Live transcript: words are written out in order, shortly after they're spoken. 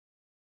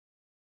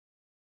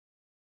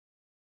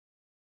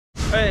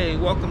Hey,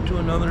 welcome to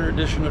another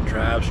edition of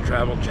Trav's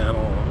Travel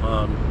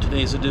Channel.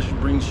 Today's edition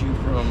brings you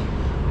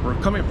we're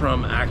coming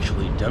from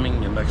actually Deming,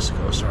 New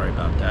Mexico. Sorry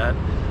about that.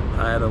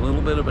 I had a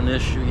little bit of an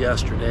issue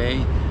yesterday.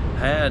 I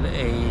had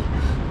a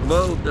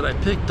load that I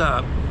picked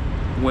up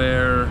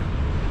where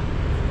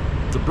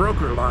the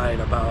broker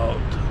lied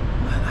about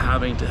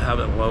having to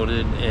have it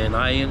loaded, and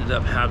I ended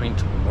up having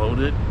to load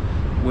it,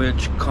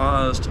 which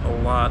caused a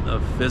lot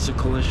of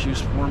physical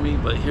issues for me.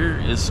 But here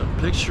is some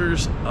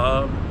pictures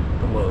of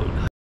the load.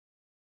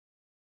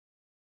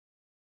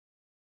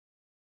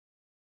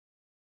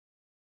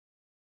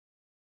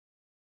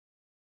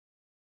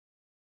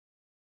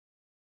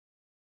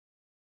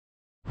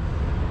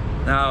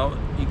 Now,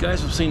 you guys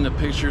have seen the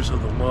pictures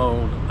of the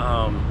load.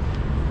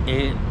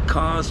 It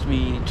caused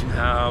me to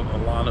have a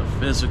lot of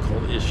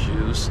physical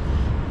issues.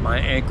 My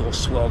ankle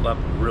swelled up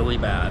really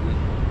bad.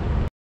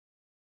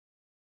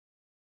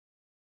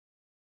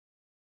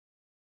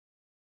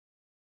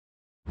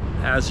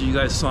 As you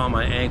guys saw,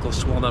 my ankle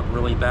swelled up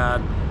really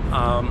bad.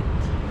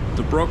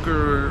 The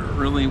broker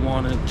really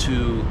wanted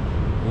to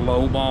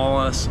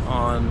lowball us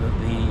on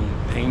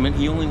the payment.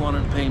 He only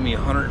wanted to pay me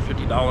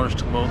 $150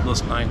 to load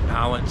those 9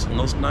 pallets, and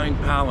those 9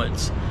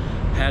 pallets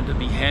had to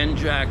be hand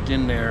jacked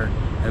in there,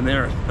 and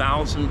they're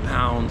 1,000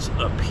 pounds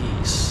a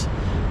piece.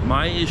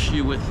 My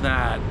issue with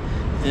that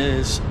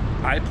is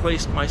I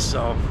placed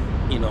myself,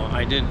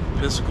 I did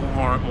physical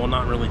harm, well,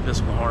 not really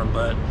physical harm,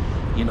 but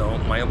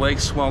my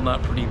legs swelled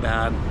up pretty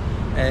bad,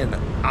 and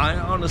I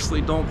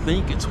honestly don't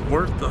think it's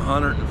worth the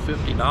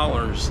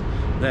 $150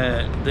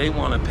 that they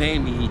want to pay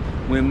me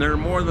when they're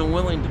more than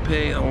willing to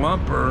pay a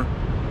lumper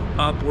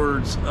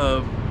upwards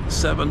of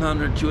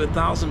 $700 to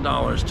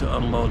 $1,000 to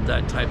unload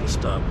that type of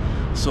stuff.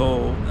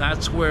 So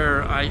that's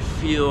where I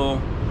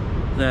feel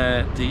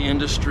that the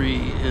industry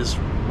is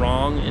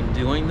wrong in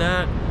doing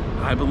that.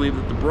 I believe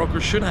that the broker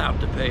should have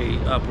to pay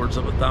upwards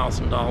of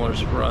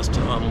 $1,000 for us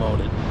to unload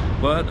it.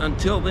 But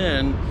until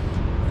then,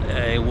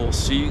 we'll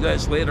see you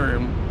guys later,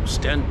 and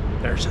stay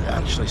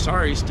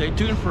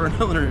tuned for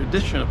another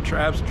edition of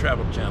Trav's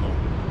Travel Channel.